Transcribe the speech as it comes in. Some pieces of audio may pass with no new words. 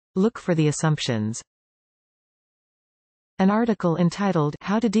Look for the assumptions. An article entitled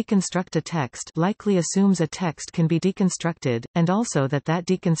How to Deconstruct a Text likely assumes a text can be deconstructed, and also that that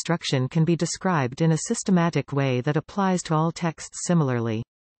deconstruction can be described in a systematic way that applies to all texts similarly.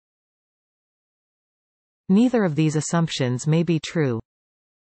 Neither of these assumptions may be true.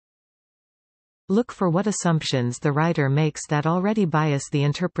 Look for what assumptions the writer makes that already bias the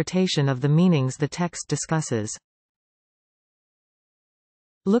interpretation of the meanings the text discusses.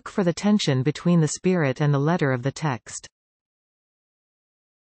 Look for the tension between the spirit and the letter of the text.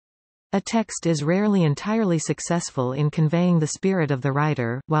 A text is rarely entirely successful in conveying the spirit of the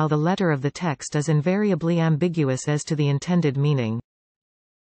writer, while the letter of the text is invariably ambiguous as to the intended meaning.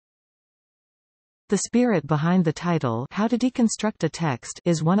 The spirit behind the title, How to Deconstruct a Text,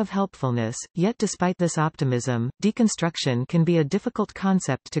 is one of helpfulness, yet despite this optimism, deconstruction can be a difficult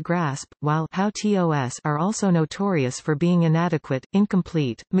concept to grasp, while how tos are also notorious for being inadequate,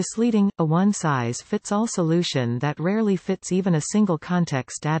 incomplete, misleading, a one-size-fits-all solution that rarely fits even a single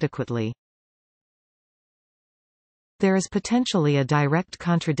context adequately. There is potentially a direct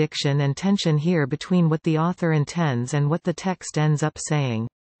contradiction and tension here between what the author intends and what the text ends up saying.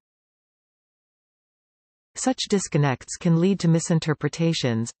 Such disconnects can lead to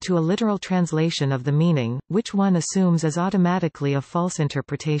misinterpretations, to a literal translation of the meaning, which one assumes as automatically a false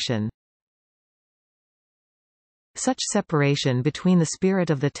interpretation. Such separation between the spirit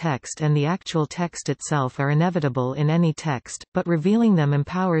of the text and the actual text itself are inevitable in any text, but revealing them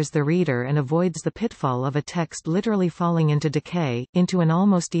empowers the reader and avoids the pitfall of a text literally falling into decay, into an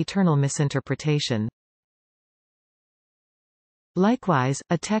almost eternal misinterpretation. Likewise,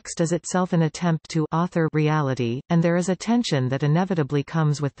 a text is itself an attempt to author reality, and there is a tension that inevitably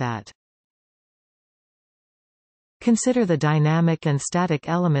comes with that. Consider the dynamic and static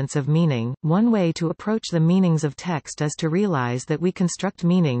elements of meaning. One way to approach the meanings of text is to realize that we construct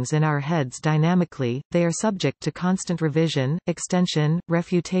meanings in our heads dynamically, they are subject to constant revision, extension,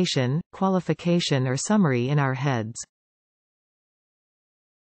 refutation, qualification or summary in our heads.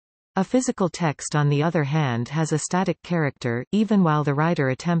 A physical text on the other hand has a static character, even while the writer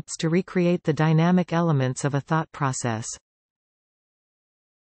attempts to recreate the dynamic elements of a thought process.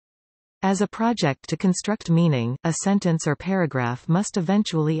 As a project to construct meaning, a sentence or paragraph must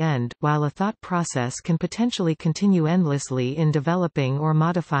eventually end, while a thought process can potentially continue endlessly in developing or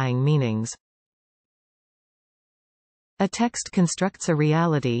modifying meanings. A text constructs a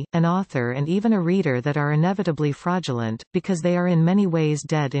reality, an author and even a reader that are inevitably fraudulent, because they are in many ways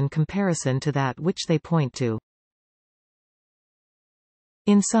dead in comparison to that which they point to.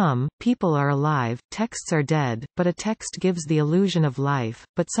 In sum, people are alive, texts are dead, but a text gives the illusion of life,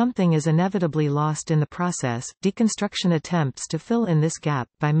 but something is inevitably lost in the process. Deconstruction attempts to fill in this gap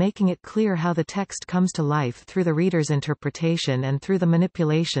by making it clear how the text comes to life through the reader's interpretation and through the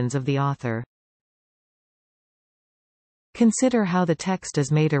manipulations of the author. Consider how the text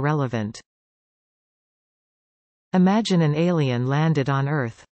is made irrelevant. Imagine an alien landed on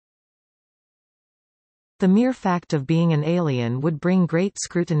Earth. The mere fact of being an alien would bring great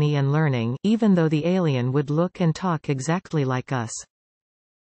scrutiny and learning, even though the alien would look and talk exactly like us.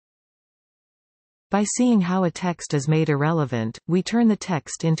 By seeing how a text is made irrelevant, we turn the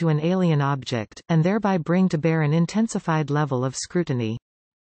text into an alien object, and thereby bring to bear an intensified level of scrutiny.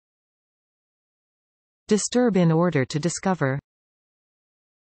 Disturb in order to discover.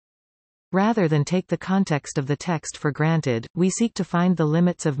 Rather than take the context of the text for granted, we seek to find the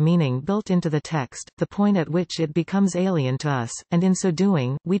limits of meaning built into the text, the point at which it becomes alien to us, and in so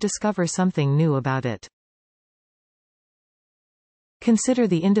doing, we discover something new about it. Consider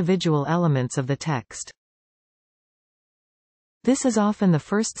the individual elements of the text. This is often the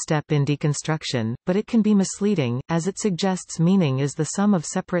first step in deconstruction, but it can be misleading, as it suggests meaning is the sum of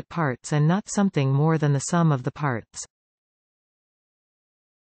separate parts and not something more than the sum of the parts.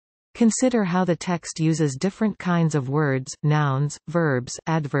 Consider how the text uses different kinds of words, nouns, verbs,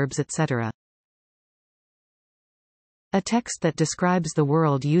 adverbs, etc. A text that describes the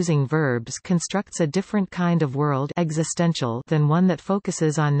world using verbs constructs a different kind of world, existential, than one that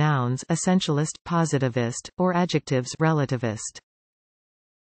focuses on nouns, essentialist, positivist, or adjectives, relativist.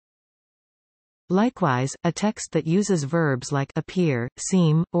 Likewise, a text that uses verbs like appear,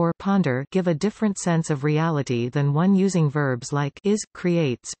 seem, or ponder give a different sense of reality than one using verbs like is,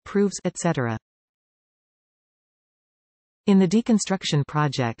 creates, proves, etc. In the deconstruction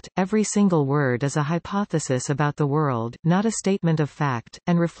project, every single word is a hypothesis about the world, not a statement of fact,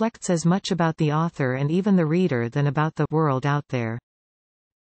 and reflects as much about the author and even the reader than about the world out there.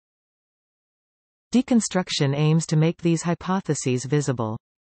 Deconstruction aims to make these hypotheses visible.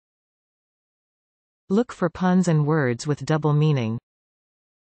 Look for puns and words with double meaning.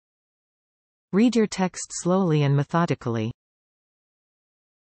 Read your text slowly and methodically.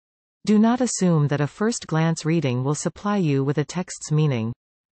 Do not assume that a first-glance reading will supply you with a text's meaning.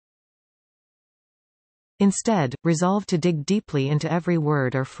 Instead, resolve to dig deeply into every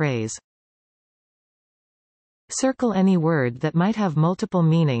word or phrase. Circle any word that might have multiple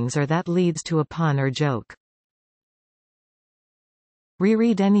meanings or that leads to a pun or joke.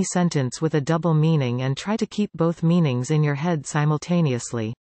 Reread any sentence with a double meaning and try to keep both meanings in your head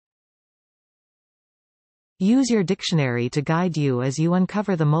simultaneously. Use your dictionary to guide you as you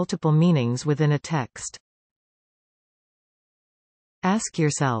uncover the multiple meanings within a text. Ask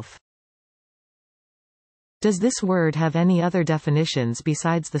yourself, does this word have any other definitions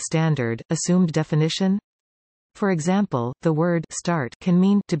besides the standard, assumed definition? For example, the word start can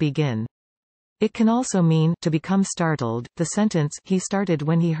mean to begin. It can also mean to become startled. The sentence, he started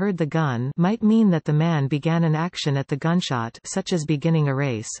when he heard the gun, might mean that the man began an action at the gunshot, such as beginning a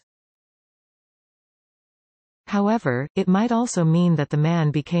race. However, it might also mean that the man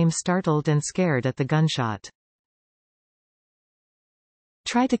became startled and scared at the gunshot.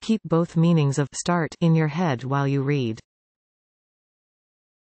 Try to keep both meanings of start in your head while you read.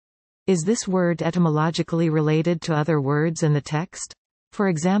 Is this word etymologically related to other words in the text? For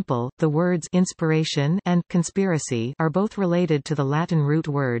example, the words inspiration and conspiracy are both related to the Latin root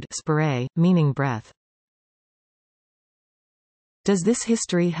word spirae, meaning breath. Does this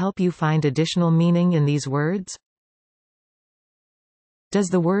history help you find additional meaning in these words? Does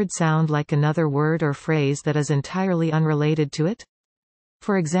the word sound like another word or phrase that is entirely unrelated to it?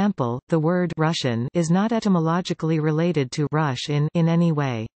 For example, the word Russian is not etymologically related to rush in any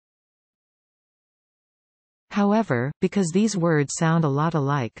way. However, because these words sound a lot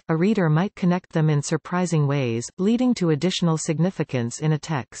alike, a reader might connect them in surprising ways, leading to additional significance in a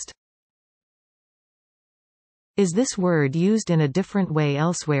text. Is this word used in a different way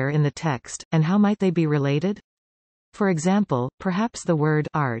elsewhere in the text, and how might they be related? For example, perhaps the word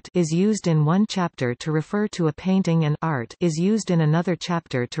art is used in one chapter to refer to a painting and art is used in another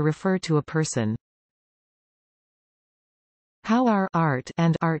chapter to refer to a person. How are art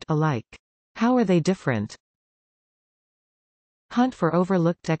and art alike? How are they different? Hunt for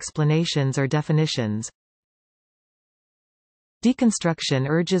overlooked explanations or definitions. Deconstruction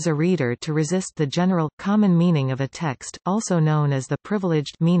urges a reader to resist the general, common meaning of a text, also known as the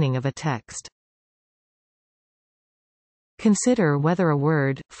privileged meaning of a text. Consider whether a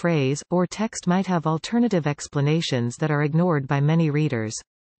word, phrase, or text might have alternative explanations that are ignored by many readers.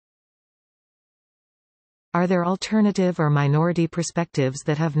 Are there alternative or minority perspectives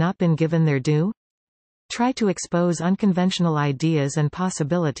that have not been given their due? Try to expose unconventional ideas and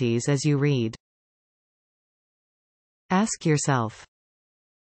possibilities as you read. Ask yourself,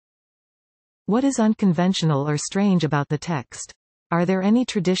 what is unconventional or strange about the text? Are there any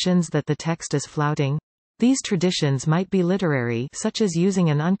traditions that the text is flouting? These traditions might be literary, such as using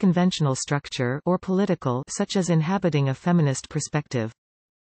an unconventional structure, or political, such as inhabiting a feminist perspective.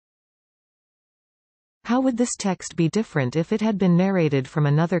 How would this text be different if it had been narrated from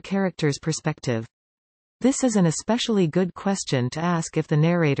another character's perspective? This is an especially good question to ask if the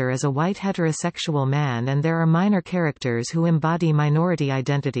narrator is a white heterosexual man and there are minor characters who embody minority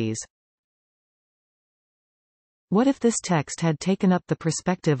identities. What if this text had taken up the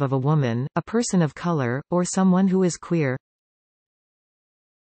perspective of a woman, a person of color, or someone who is queer?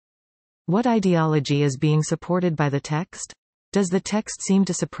 What ideology is being supported by the text? Does the text seem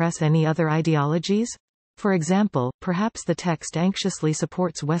to suppress any other ideologies? For example, perhaps the text anxiously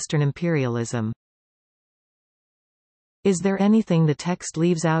supports Western imperialism. Is there anything the text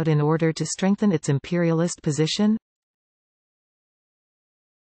leaves out in order to strengthen its imperialist position?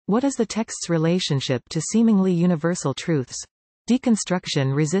 What is the text's relationship to seemingly universal truths?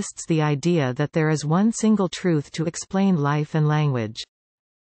 Deconstruction resists the idea that there is one single truth to explain life and language.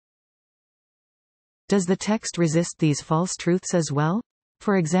 Does the text resist these false truths as well?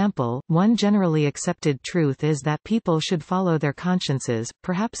 For example, one generally accepted truth is that people should follow their consciences.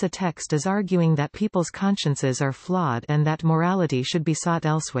 Perhaps a text is arguing that people's consciences are flawed and that morality should be sought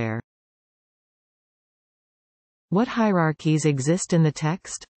elsewhere. What hierarchies exist in the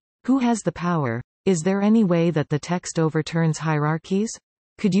text? Who has the power? Is there any way that the text overturns hierarchies?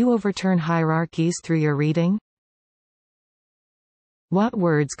 Could you overturn hierarchies through your reading? What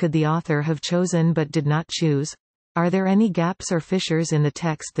words could the author have chosen but did not choose? Are there any gaps or fissures in the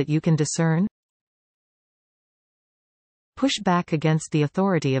text that you can discern? Push back against the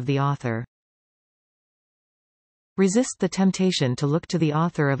authority of the author. Resist the temptation to look to the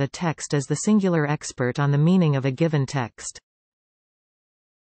author of a text as the singular expert on the meaning of a given text.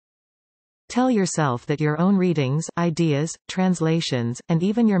 Tell yourself that your own readings, ideas, translations, and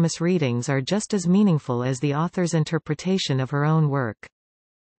even your misreadings are just as meaningful as the author's interpretation of her own work.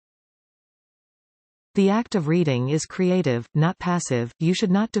 The act of reading is creative, not passive. You should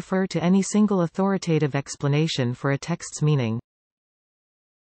not defer to any single authoritative explanation for a text's meaning.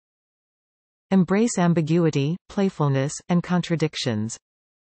 Embrace ambiguity, playfulness, and contradictions.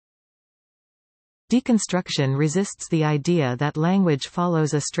 Deconstruction resists the idea that language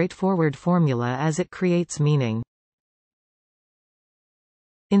follows a straightforward formula as it creates meaning.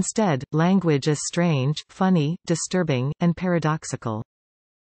 Instead, language is strange, funny, disturbing, and paradoxical.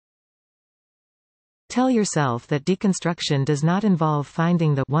 Tell yourself that deconstruction does not involve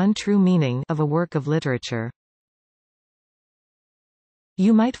finding the one true meaning of a work of literature.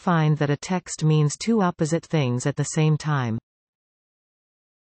 You might find that a text means two opposite things at the same time.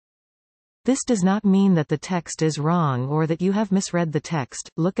 This does not mean that the text is wrong or that you have misread the text.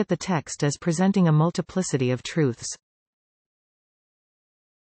 Look at the text as presenting a multiplicity of truths.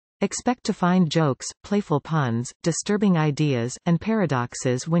 Expect to find jokes, playful puns, disturbing ideas, and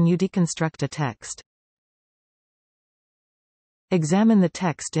paradoxes when you deconstruct a text. Examine the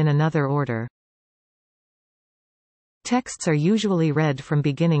text in another order. Texts are usually read from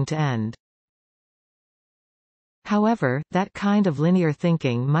beginning to end. However, that kind of linear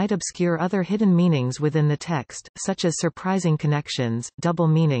thinking might obscure other hidden meanings within the text, such as surprising connections, double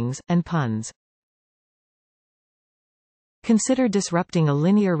meanings, and puns. Consider disrupting a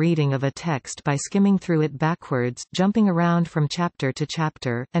linear reading of a text by skimming through it backwards, jumping around from chapter to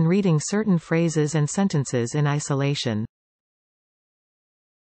chapter, and reading certain phrases and sentences in isolation.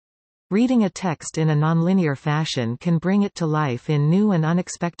 Reading a text in a nonlinear fashion can bring it to life in new and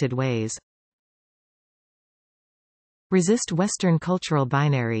unexpected ways. Resist Western cultural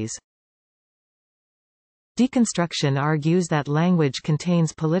binaries. Deconstruction argues that language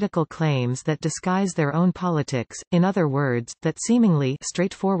contains political claims that disguise their own politics, in other words, that seemingly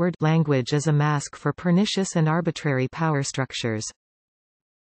straightforward language is a mask for pernicious and arbitrary power structures.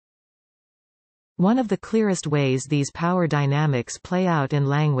 One of the clearest ways these power dynamics play out in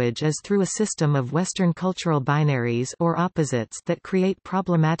language is through a system of Western cultural binaries or opposites that create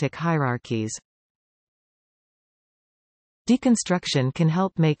problematic hierarchies. Deconstruction can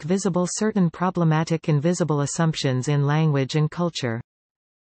help make visible certain problematic invisible assumptions in language and culture.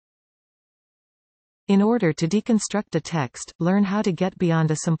 In order to deconstruct a text, learn how to get beyond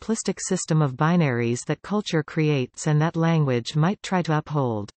a simplistic system of binaries that culture creates and that language might try to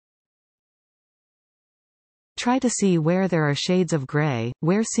uphold. Try to see where there are shades of gray,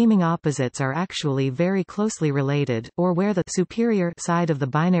 where seeming opposites are actually very closely related, or where the superior side of the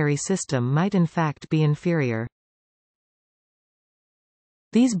binary system might in fact be inferior.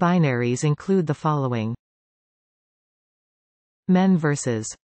 These binaries include the following: men versus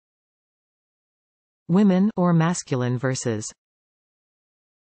women or masculine versus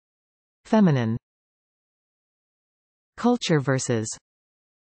feminine, culture versus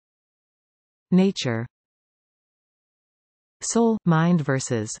nature, soul, mind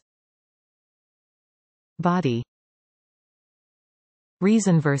versus body,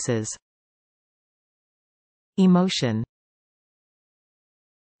 reason versus emotion,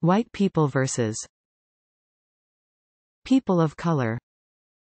 white people versus people of color,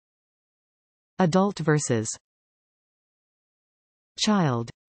 adult versus child,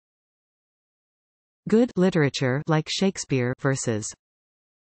 good literature like Shakespeare versus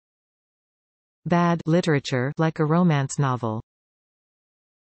bad literature like a romance novel.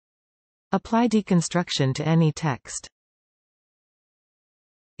 Apply deconstruction to any text.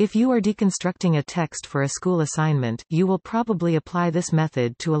 If you are deconstructing a text for a school assignment, you will probably apply this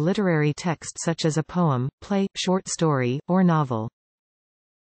method to a literary text such as a poem, play, short story, or novel.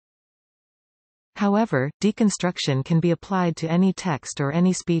 However, deconstruction can be applied to any text or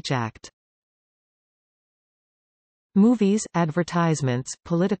any speech act. Movies, advertisements,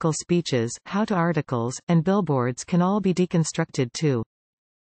 political speeches, how-to articles, and billboards can all be deconstructed too.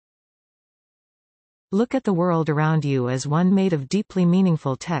 Look at the world around you as one made of deeply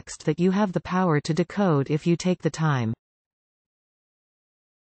meaningful text that you have the power to decode if you take the time.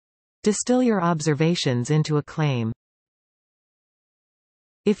 Distill your observations into a claim.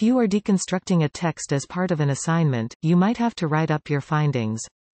 If you are deconstructing a text as part of an assignment, you might have to write up your findings.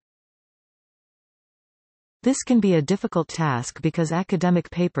 This can be a difficult task because academic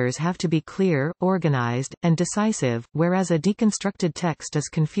papers have to be clear, organized, and decisive, whereas a deconstructed text is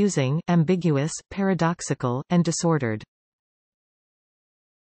confusing, ambiguous, paradoxical, and disordered.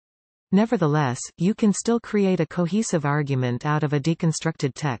 Nevertheless, you can still create a cohesive argument out of a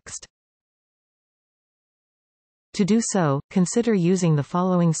deconstructed text. To do so, consider using the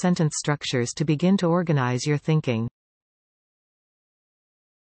following sentence structures to begin to organize your thinking.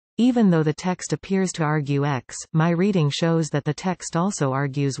 Even though the text appears to argue X, my reading shows that the text also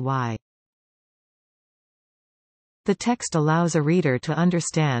argues Y. The text allows a reader to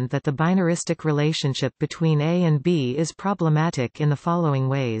understand that the binaristic relationship between A and B is problematic in the following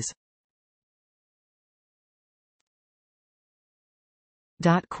ways.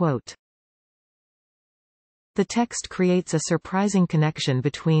 Quote. The text creates a surprising connection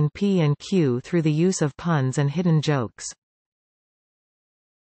between P and Q through the use of puns and hidden jokes.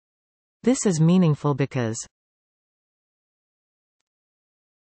 This is meaningful because.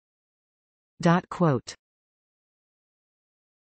 Quote.